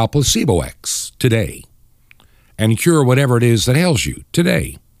doctor about Placebo X today and cure whatever it is that ails you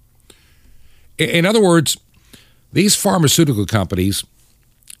today. In other words, these pharmaceutical companies,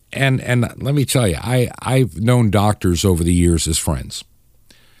 and let me tell you, I've known doctors over the years as friends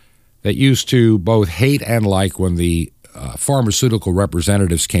that used to both hate and like when the pharmaceutical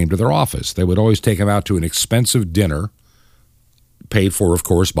representatives came to their office. They would always take them out to an expensive dinner, paid for, of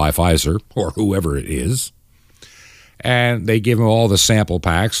course, by Pfizer or whoever it is. And they give them all the sample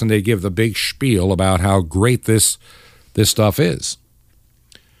packs, and they give the big spiel about how great this stuff is.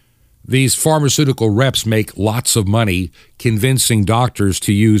 These pharmaceutical reps make lots of money convincing doctors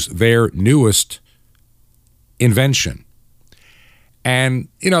to use their newest invention. And,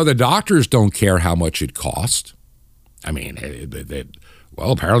 the doctors don't care how much it costs. I mean,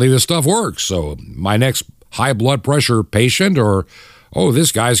 apparently this stuff works. So my next high blood pressure patient, or,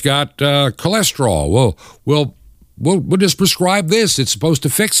 this guy's got cholesterol. We'll just prescribe this. It's supposed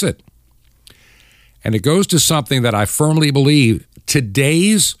to fix it. And it goes to something that I firmly believe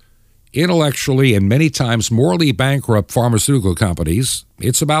today's intellectually and many times morally bankrupt pharmaceutical companies,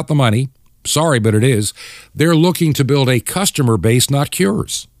 it's about the money. Sorry, but it is. They're looking to build a customer base, not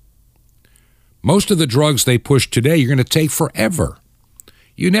cures. Most of the drugs they push today, you're going to take forever.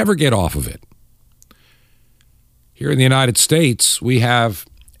 You never get off of it. Here in the United States, we have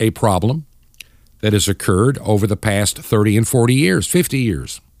a problem that has occurred over the past 30 and 40 years, 50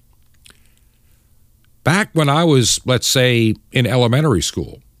 years. Back when I was, let's say, in elementary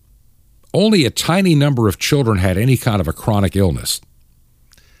school, only a tiny number of children had any kind of a chronic illness.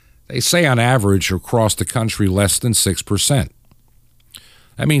 They say on average across the country less than 6%.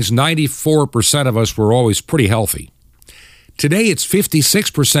 That means 94% of us were always pretty healthy. Today it's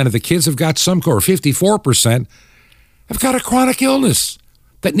 56% of the kids have got some, or 54% have got a chronic illness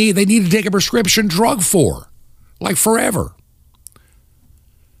that they need to take a prescription drug for, like forever.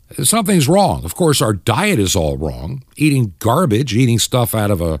 Something's wrong. Of course, our diet is all wrong. Eating garbage, eating stuff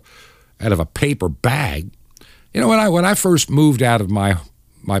out of a paper bag. When I first moved out of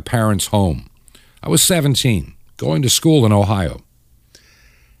my parents' home, I was 17, going to school in Ohio.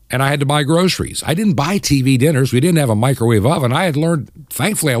 And I had to buy groceries. I didn't buy TV dinners. We didn't have a microwave oven.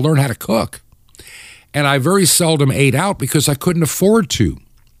 Thankfully, I learned how to cook. And I very seldom ate out because I couldn't afford to.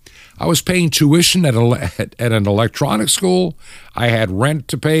 I was paying tuition at an electronics school. I had rent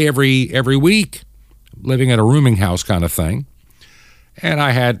to pay every week, living at a rooming house kind of thing. And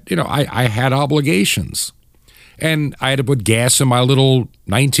I had, I had obligations. And I had to put gas in my little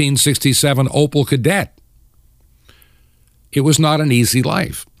 1967 Opel Kadett. It was not an easy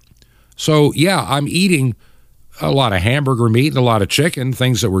life. So, yeah, I'm eating a lot of hamburger meat and a lot of chicken,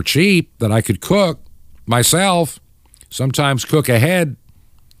 things that were cheap that I could cook myself, sometimes cook ahead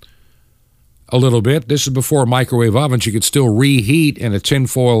a little bit. This is before microwave ovens. You could still reheat in a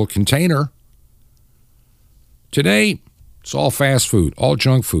tinfoil container. Today, it's all fast food, all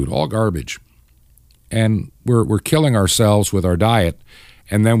junk food, all garbage. And we're killing ourselves with our diet,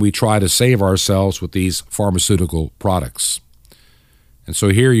 and then we try to save ourselves with these pharmaceutical products. And so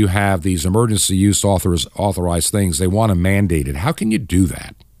here you have these emergency use authorized things. They want to mandate it. How can you do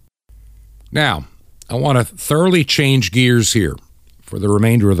that? Now, I want to thoroughly change gears here for the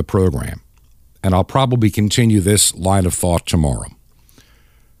remainder of the program, and I'll probably continue this line of thought tomorrow.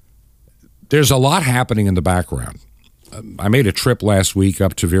 There's a lot happening in the background. I made a trip last week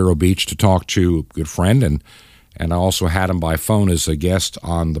up to Vero Beach to talk to a good friend, and I also had him by phone as a guest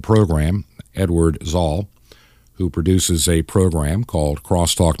on the program, Edward Zoll, who produces a program called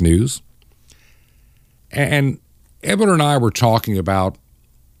Crosstalk News. And Edward and I were talking about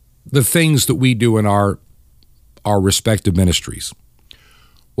the things that we do in our respective ministries.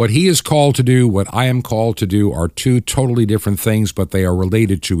 What he is called to do, what I am called to do, are two totally different things, but they are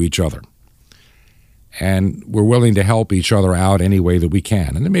related to each other. And we're willing to help each other out any way that we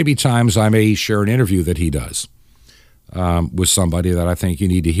can. And there may be times I may share an interview that he does with somebody that I think you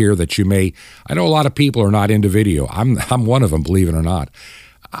need to hear, that you may. I know a lot of people are not into video. I'm one of them, believe it or not.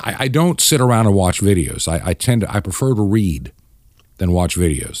 I don't sit around and watch videos. I prefer to read than watch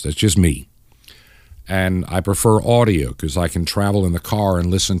videos. That's just me. And I prefer audio because I can travel in the car and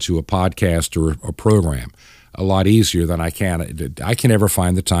listen to a podcast or a program. a lot easier than I can. I can never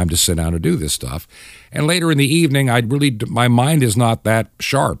find the time to sit down and do this stuff. And later in the evening, my mind is not that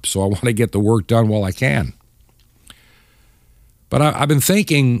sharp, so I want to get the work done while I can. But I've been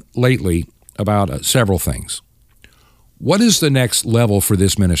thinking lately about several things. What is the next level for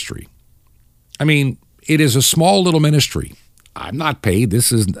this ministry? I mean, it is a small little ministry. I'm not paid.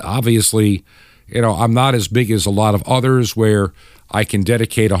 This is obviously, I'm not as big as a lot of others where I can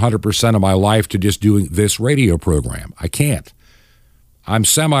dedicate 100% of my life to just doing this radio program. I can't. I'm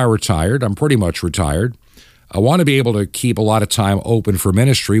semi-retired. I'm pretty much retired. I want to be able to keep a lot of time open for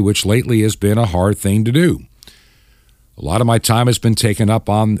ministry, which lately has been a hard thing to do. A lot of my time has been taken up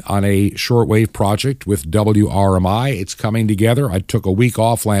on a shortwave project with WRMI. It's coming together. I took a week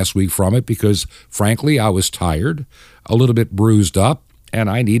off last week from it because, frankly, I was tired, a little bit bruised up, and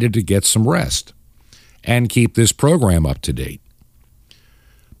I needed to get some rest and keep this program up to date.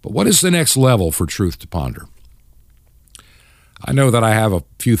 But what is the next level for Truth to Ponder? I know that I have a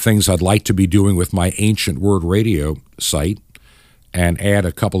few things I'd like to be doing with my Ancient Word Radio site and add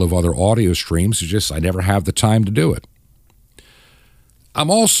a couple of other audio streams. It's just I never have the time to do it. I'm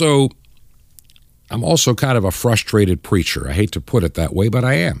also kind of a frustrated preacher. I hate to put it that way, but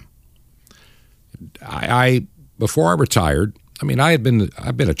I am. Before I retired, I've been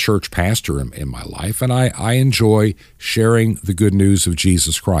a church pastor in my life, and I enjoy sharing the good news of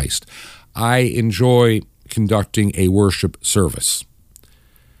Jesus Christ. I enjoy conducting a worship service.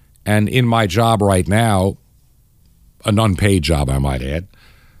 And in my job right now, an unpaid job, I might add,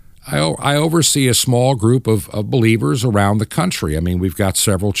 I oversee a small group of believers around the country. We've got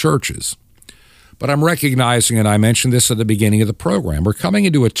several churches. But I'm recognizing, and I mentioned this at the beginning of the program, we're coming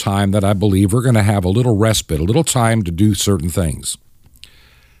into a time that I believe we're going to have a little respite, a little time to do certain things.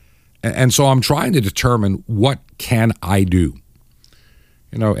 And so I'm trying to determine what can I do.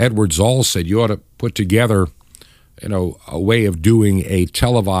 Edward Zoll said you ought to put together, a way of doing a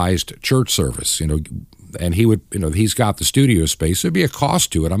televised church service, and he would, he's got the studio space. There'd be a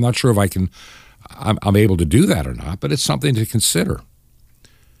cost to it. I'm not sure if I'm able to do that or not, but it's something to consider.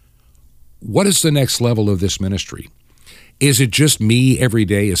 What is the next level of this ministry? Is it just me every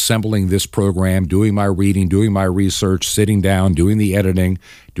day assembling this program, doing my reading, doing my research, sitting down, doing the editing,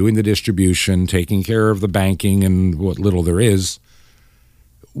 doing the distribution, taking care of the banking and what little there is?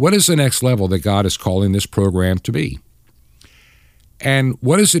 What is the next level that God is calling this program to be? And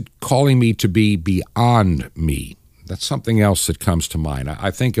what is it calling me to be beyond me? That's something else that comes to mind.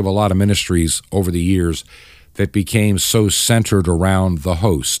 I think of a lot of ministries over the years that became so centered around the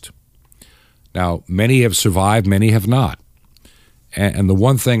host. Now, many have survived, many have not. And the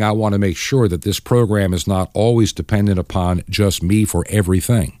one thing I want to make sure that this program is not always dependent upon just me for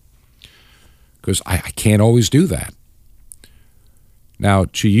everything, because I can't always do that. Now,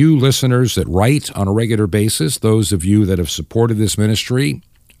 to you listeners that write on a regular basis, those of you that have supported this ministry,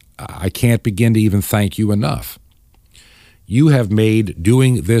 I can't begin to even thank you enough. You have made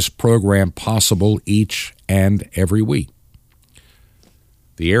doing this program possible each and every week.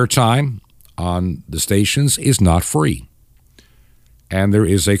 The airtime on the stations is not free, and there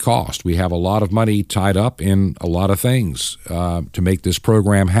is a cost. We have a lot of money tied up in a lot of things to make this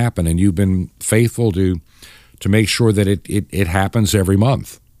program happen, and you've been faithful to make sure that it happens every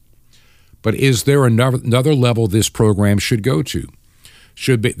month. But is there another level this program should go to?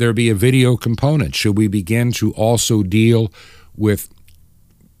 Should there be a video component? Should we begin to also deal with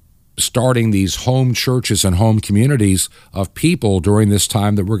starting these home churches and home communities of people during this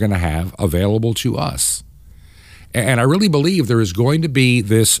time that we're going to have available to us? And I really believe there is going to be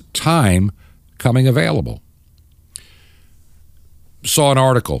this time coming available. Saw an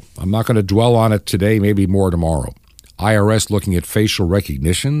article. I'm not going to dwell on it today, maybe more tomorrow. IRS looking at facial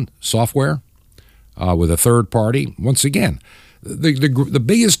recognition software with a third party. Once again, the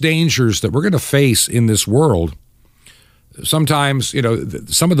biggest dangers that we're going to face in this world, sometimes,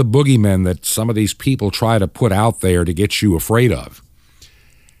 some of the boogeymen that some of these people try to put out there to get you afraid of,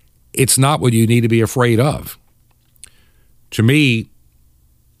 it's not what you need to be afraid of. To me,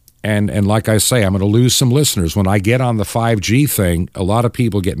 and like I say, I'm going to lose some listeners. When I get on the 5G thing, a lot of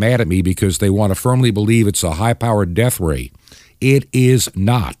people get mad at me because they want to firmly believe it's a high-powered death ray. It is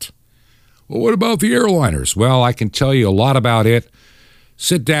not. Well, what about the airliners? Well, I can tell you a lot about it.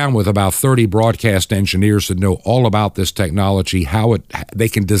 Sit down with about 30 broadcast engineers that know all about this technology, how they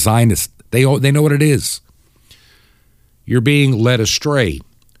can design this. They know what it is. You're being led astray.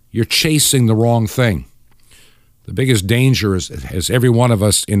 You're chasing the wrong thing. The biggest danger, as every one of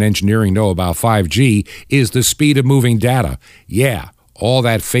us in engineering know about 5G, is the speed of moving data. Yeah, all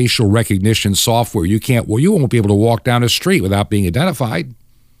that facial recognition software, you won't be able to walk down the street without being identified.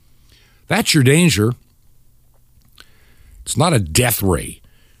 That's your danger. It's not a death ray.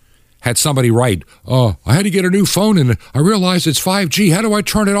 Had somebody write, "Oh, I had to get a new phone and I realized it's 5G. How do I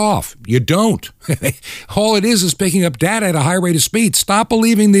turn it off?" You don't. All it is picking up data at a high rate of speed. Stop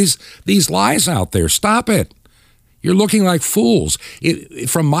believing these lies out there. Stop it. You're looking like fools.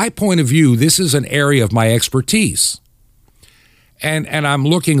 From my point of view, this is an area of my expertise. And I'm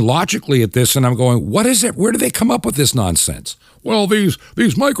looking logically at this and I'm going, what is it? Where do they come up with this nonsense? Well, these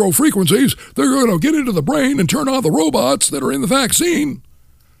micro frequencies, they're going to get into the brain and turn on the robots that are in the vaccine.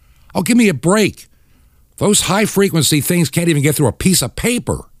 Oh, give me a break. Those high frequency things can't even get through a piece of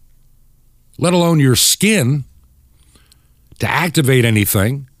paper, let alone your skin, to activate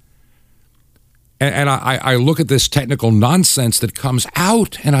anything. And I look at this technical nonsense that comes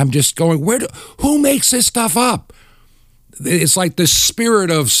out and I'm just going, who makes this stuff up? It's like the spirit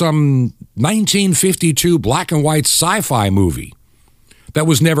of some 1952 black and white sci-fi movie that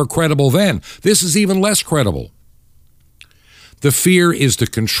was never credible then. This is even less credible. The fear is the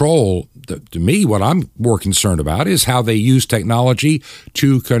control. To me, what I'm more concerned about is how they use technology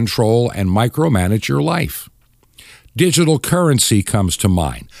to control and micromanage your life. Digital currency comes to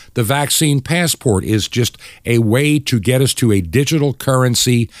mind. The vaccine passport is just a way to get us to a digital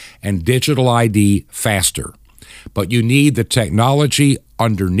currency and digital ID faster. But you need the technology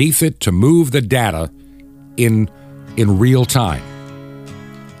underneath it to move the data in real time.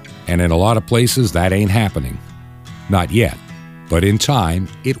 And in a lot of places, that ain't happening. Not yet. But in time,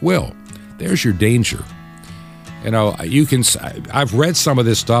 it will. There's your danger. You know, I've read some of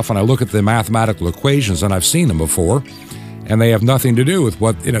this stuff and I look at the mathematical equations and I've seen them before and they have nothing to do with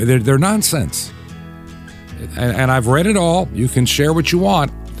what, they're nonsense. And I've read it all. You can share what you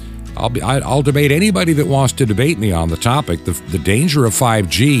want. I'll debate anybody that wants to debate me on the topic. The danger of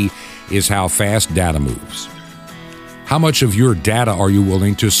 5G is how fast data moves. How much of your data are you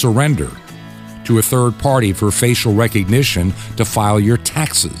willing to surrender to a third party for facial recognition to file your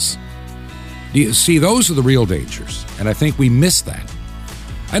taxes? Do you see, those are the real dangers, and I think we miss that.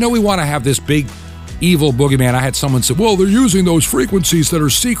 I know we want to have this big evil boogeyman. I had someone say, well, they're using those frequencies that are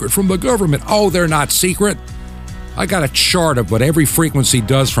secret from the government. Oh, they're not secret. I got a chart of what every frequency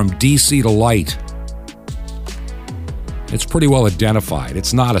does from DC to light. It's pretty well identified.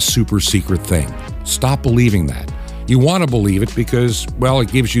 It's not a super secret thing. Stop believing that. You want to believe it because, well,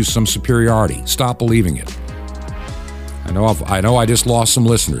 it gives you some superiority. Stop believing it. I know I just lost some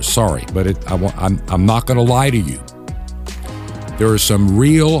listeners. Sorry, but I'm not going to lie to you. There are some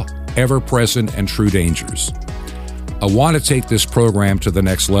real, ever-present, and true dangers. I want to take this program to the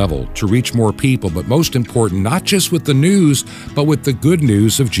next level, to reach more people, but most important, not just with the news, but with the good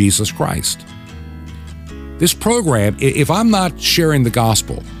news of Jesus Christ. This program, if I'm not sharing the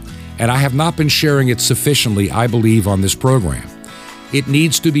gospel, and I have not been sharing it sufficiently, I believe, on this program, it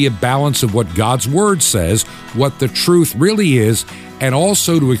needs to be a balance of what God's Word says, what the truth really is, and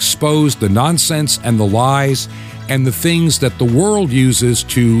also to expose the nonsense and the lies and the things that the world uses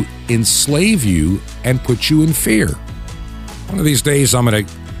to enslave you and put you in fear. One of these days, I'm going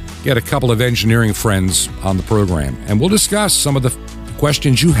to get a couple of engineering friends on the program, and we'll discuss some of the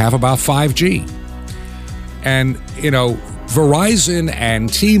questions you have about 5G. And, Verizon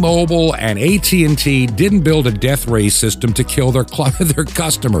and T-Mobile and AT&T didn't build a death ray system to kill their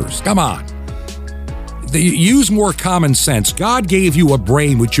customers. Come on. Use more common sense. God gave you a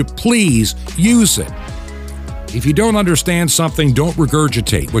brain. Would you please use it? If you don't understand something, don't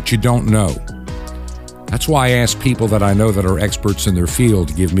regurgitate what you don't know. That's why I ask people that I know that are experts in their field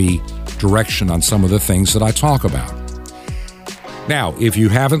to give me direction on some of the things that I talk about. Now, if you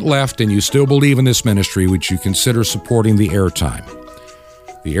haven't left and you still believe in this ministry, would you consider supporting the airtime?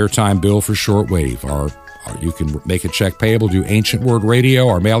 The airtime bill for shortwave. You can make a check payable to Ancient Word Radio.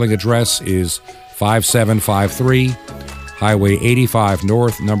 Our mailing address is 5753 Highway 85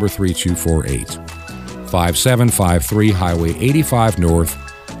 North, number 3248. 5753 Highway 85 North,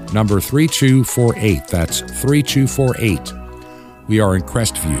 number 3248. That's 3248. We are in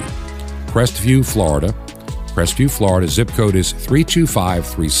Crestview, Florida. Crestview, Florida. Zip code is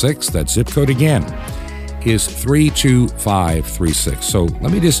 32536. That zip code again is 32536. So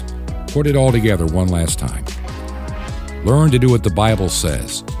let me just put it all together one last time. Learn to do what the Bible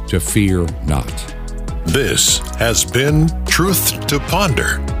says, to fear not. This has been Truth to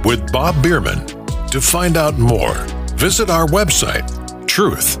Ponder with Bob Bierman. To find out more, visit our website,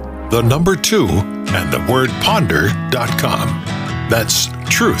 truth2ponder.com. That's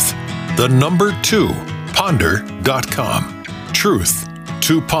truth2ponder.com. Truth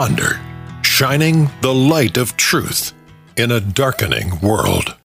to Ponder, shining the light of truth in a darkening world.